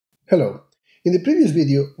Hello. In the previous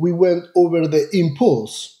video, we went over the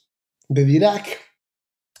impulse, the Diract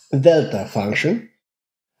delta function,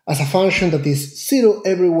 as a function that is zero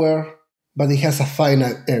everywhere, but it has a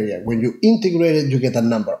finite area. When you integrate it, you get a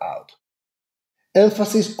number out.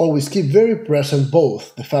 Emphasis always keep very present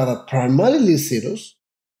both the fact that primarily zeros,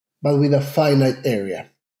 but with a finite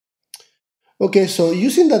area. Okay, so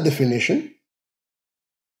using that definition,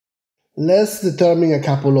 let's determine a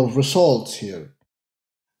couple of results here,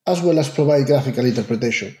 as well as provide graphical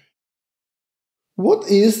interpretation. What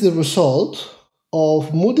is the result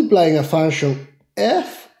of multiplying a function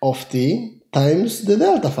f of t times the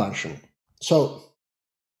delta function? So,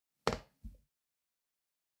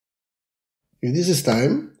 if this is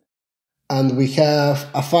time, and we have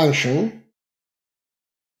a function,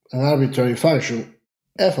 an arbitrary function,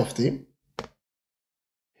 f of t,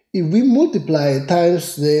 if we multiply it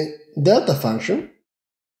times the delta function,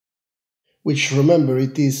 which remember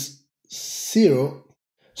it is 0,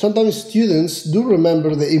 sometimes students do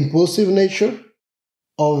remember the impulsive nature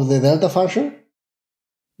of the delta function,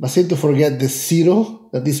 but seem to forget the 0,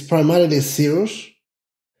 that is primarily zeros.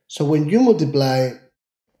 So when you multiply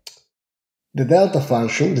the delta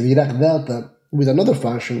function, the Dirac delta, with another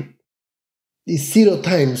function, it's 0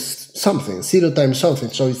 times something,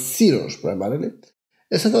 so it's zeros primarily.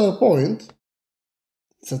 At another point,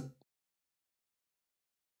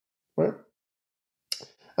 right?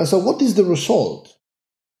 And so what is the result?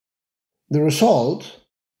 The result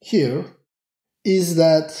here is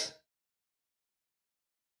that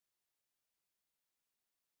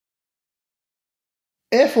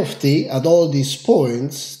f of t at all these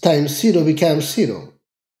points times 0 becomes 0.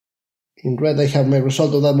 In red I have my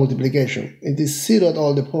result of that multiplication. It is 0 at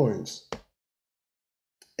all the points,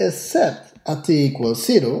 except at t equals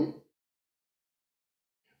 0,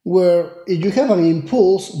 where if you have an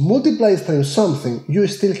impulse multiplies times something, you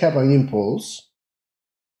still have an impulse.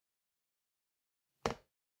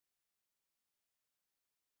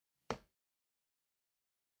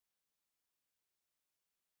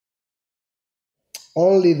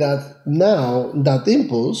 Only that now that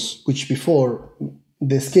impulse, which before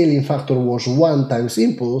the scaling factor was 1 times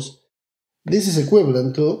impulse, this is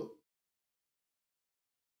equivalent to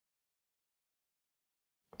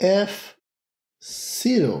f0.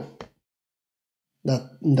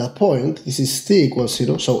 That point, this is t equals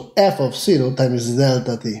 0, so f of 0 times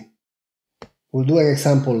delta t. We'll do an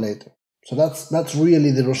example later. So that's really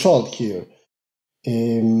the result here.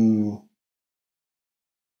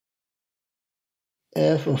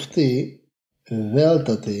 F of t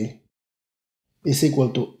delta t is equal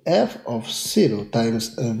to f of 0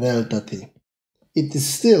 times delta t. It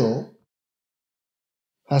still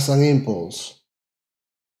has an impulse.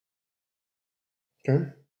 Okay?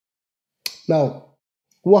 Now,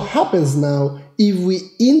 what happens now if we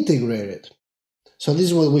integrate it? So this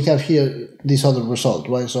is what we have here, this other result,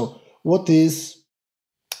 right? So what is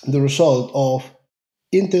the result of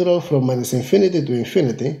integral from minus infinity to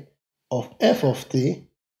infinity of f of t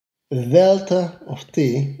delta of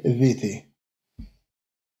t dt?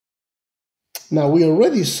 Now we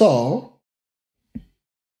already saw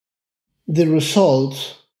the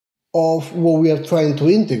result of what we are trying to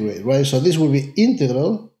integrate, right? So this will be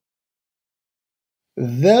integral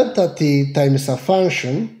delta t times a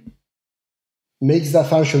function, makes that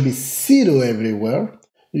function be 0 everywhere.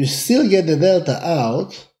 You still get the delta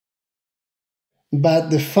out, but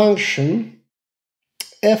the function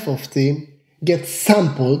f of t gets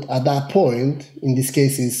sampled at that point, in this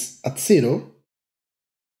case is at 0,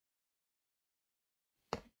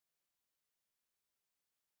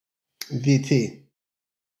 dt.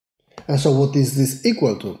 And so what is this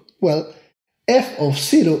equal to? Well, f of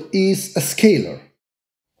 0 is a scalar.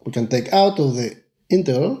 We can take out of the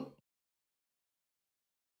integral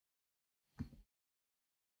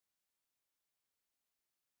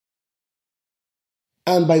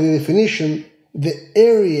and by the definition the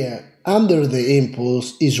area under the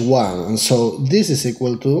impulse is 1, and so this is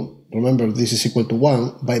equal to, remember this is equal to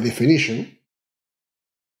 1 by definition,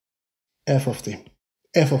 f of t,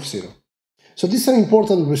 f of 0. So this is an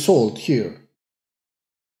important result here.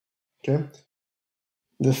 Okay?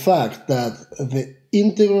 The fact that the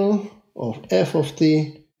integral of f of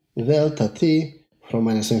t delta t from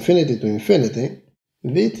minus infinity to infinity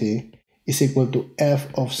dt is equal to f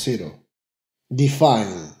of 0.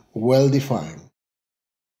 Defined, well defined.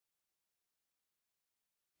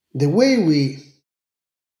 The way we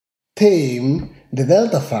tame the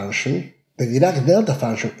delta function, the Dirac delta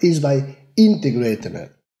function, is by integrating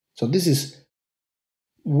it. So this is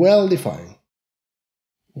well defined.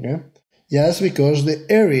 Okay? Just because the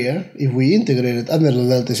area, if we integrate it under the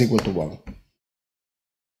delta, is equal to 1.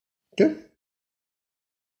 Okay?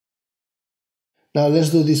 Now let's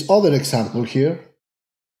do this other example here.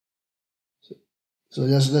 So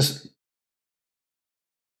let's,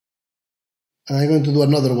 and I'm going to do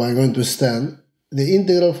another one. I'm going to extend the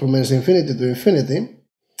integral from minus infinity to infinity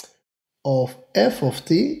of f of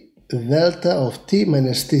t delta of t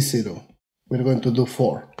minus t0. We're going to do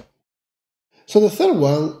 4. So the third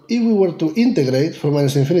one, if we were to integrate from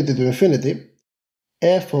minus infinity to infinity,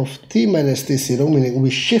 f of t minus t0, meaning we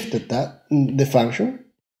shifted that, the function,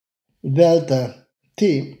 delta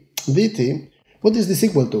t dt, what is this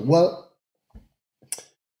equal to? Well,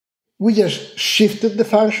 we just shifted the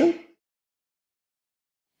function,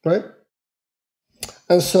 right?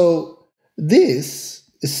 And so this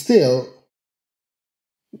is still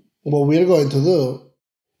what we're going to do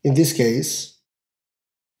in this case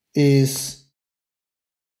is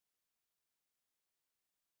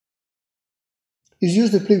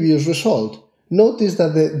use the previous result. Notice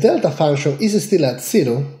that the delta function is still at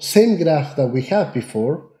 0, same graph that we had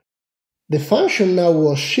before. The function now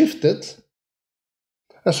was shifted,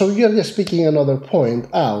 and so you are just picking another point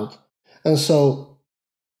out. And so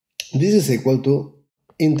this is equal to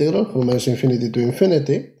integral from minus infinity to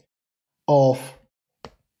infinity of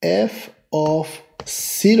f of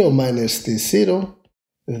 0 minus t0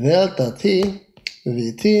 delta t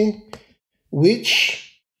dt, which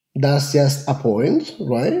that's just a point,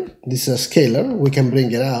 right? This is a scalar, we can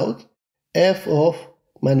bring it out. F of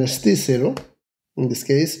minus t0, in this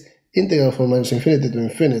case, integral from minus infinity to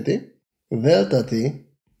infinity, delta t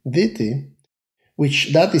dt,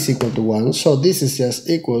 which that is equal to 1, so this is just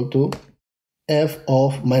equal to f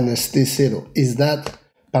of minus t0, is that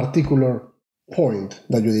particular point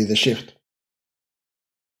that you did the shift.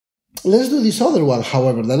 Let's do this other one,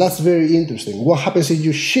 however, that's very interesting. What happens if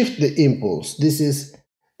you shift the impulse? This is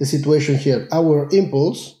the situation here. Our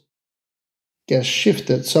impulse gets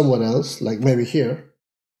shifted somewhere else, like maybe here.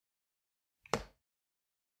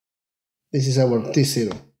 This is our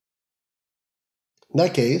t0. In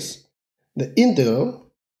that case, the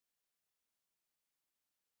integral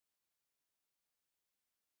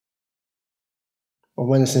of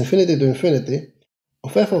minus infinity to infinity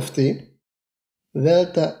of f of t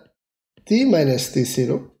delta t minus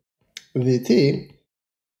t0 dt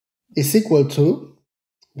is equal to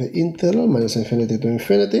the integral minus infinity to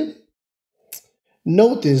infinity.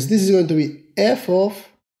 Notice this is going to be f of,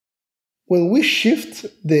 when we shift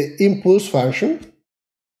the impulse function,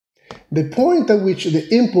 the point at which the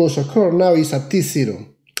impulse occurs now is at t0.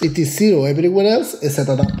 It is 0 everywhere else except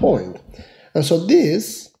at that point. And so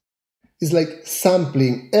this is like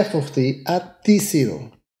sampling f of t at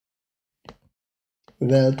t0.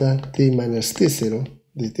 Delta t minus t0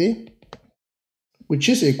 dt, which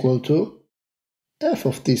is equal to f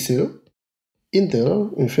of t0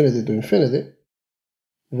 integral infinity to infinity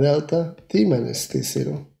delta t minus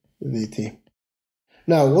t0 dt.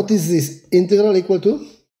 Now, what is this integral equal to?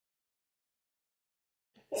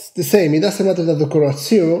 It's the same. It doesn't matter that it occurs at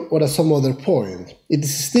 0 or at some other point. It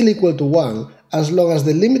is still equal to 1 as long as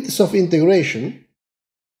the limits of integration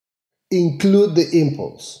include the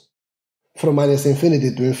impulse. From minus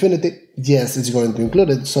infinity to infinity, yes, it's going to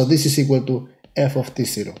include it. So this is equal to f of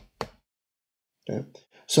t0. Okay.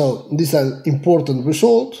 So this is an important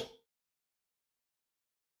result.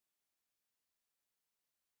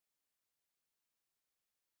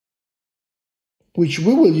 Which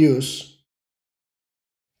we will use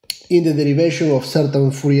in the derivation of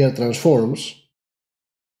certain Fourier transforms.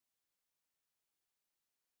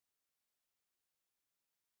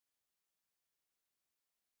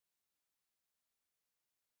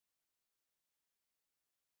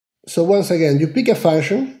 So once again, you pick a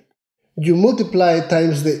function, you multiply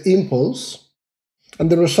times the impulse, and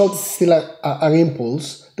the result is still an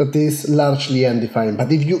impulse that is largely undefined.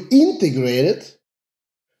 But if you integrate it,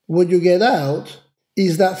 what you get out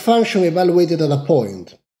is that function evaluated at a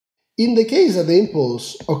point. In the case that the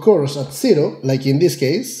impulse occurs at 0, like in this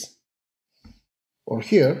case, or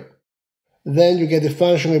here, then you get the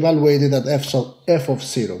function evaluated at f of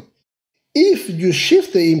 0. If you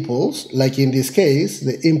shift the impulse, like in this case,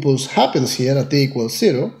 the impulse happens here at t equals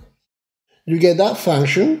 0, you get that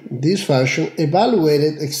function, this function,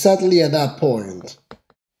 evaluated exactly at that point,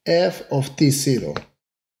 f of t0,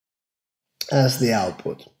 as the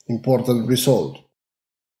output. Important result.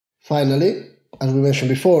 Finally, as we mentioned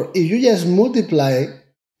before, if you just multiply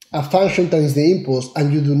a function times the impulse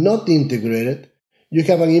and you do not integrate it, you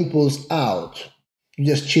have an impulse out. You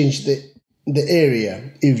just change the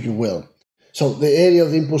area, if you will. So the area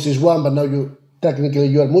of the impulse is 1, but now you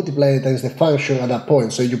are multiplying times the function at that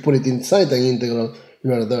point. So you put it inside an integral,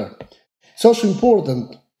 you are there. It's also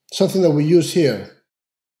important, something that we use here.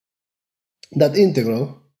 that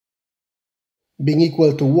integral being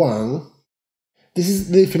equal to 1, this is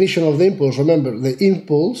the definition of the impulse. Remember, the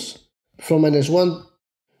impulse from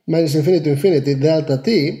minus infinity to infinity, delta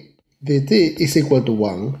t, dt is equal to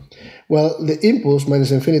 1. Well, the impulse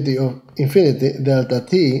minus infinity of infinity, delta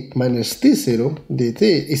t minus t0 dt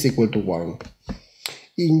is equal to 1.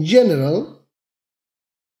 In general,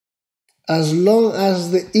 as long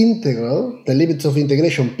as the integral, the limits of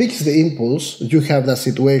integration, picks the impulse, you have that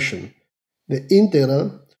situation. The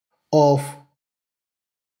integral of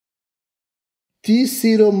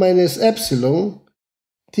t0 minus epsilon,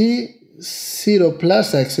 t0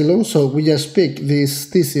 plus epsilon, so we just pick this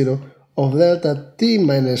t0 of delta t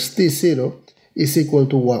minus t0 is equal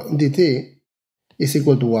to 1, dt is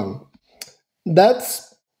equal to 1.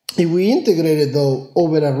 That's if we integrate it though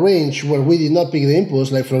over a range where we did not pick the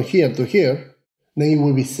impulse, like from here to here, then it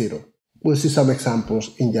will be 0. We'll see some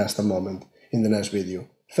examples in just a moment in the next video.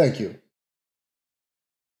 Thank you.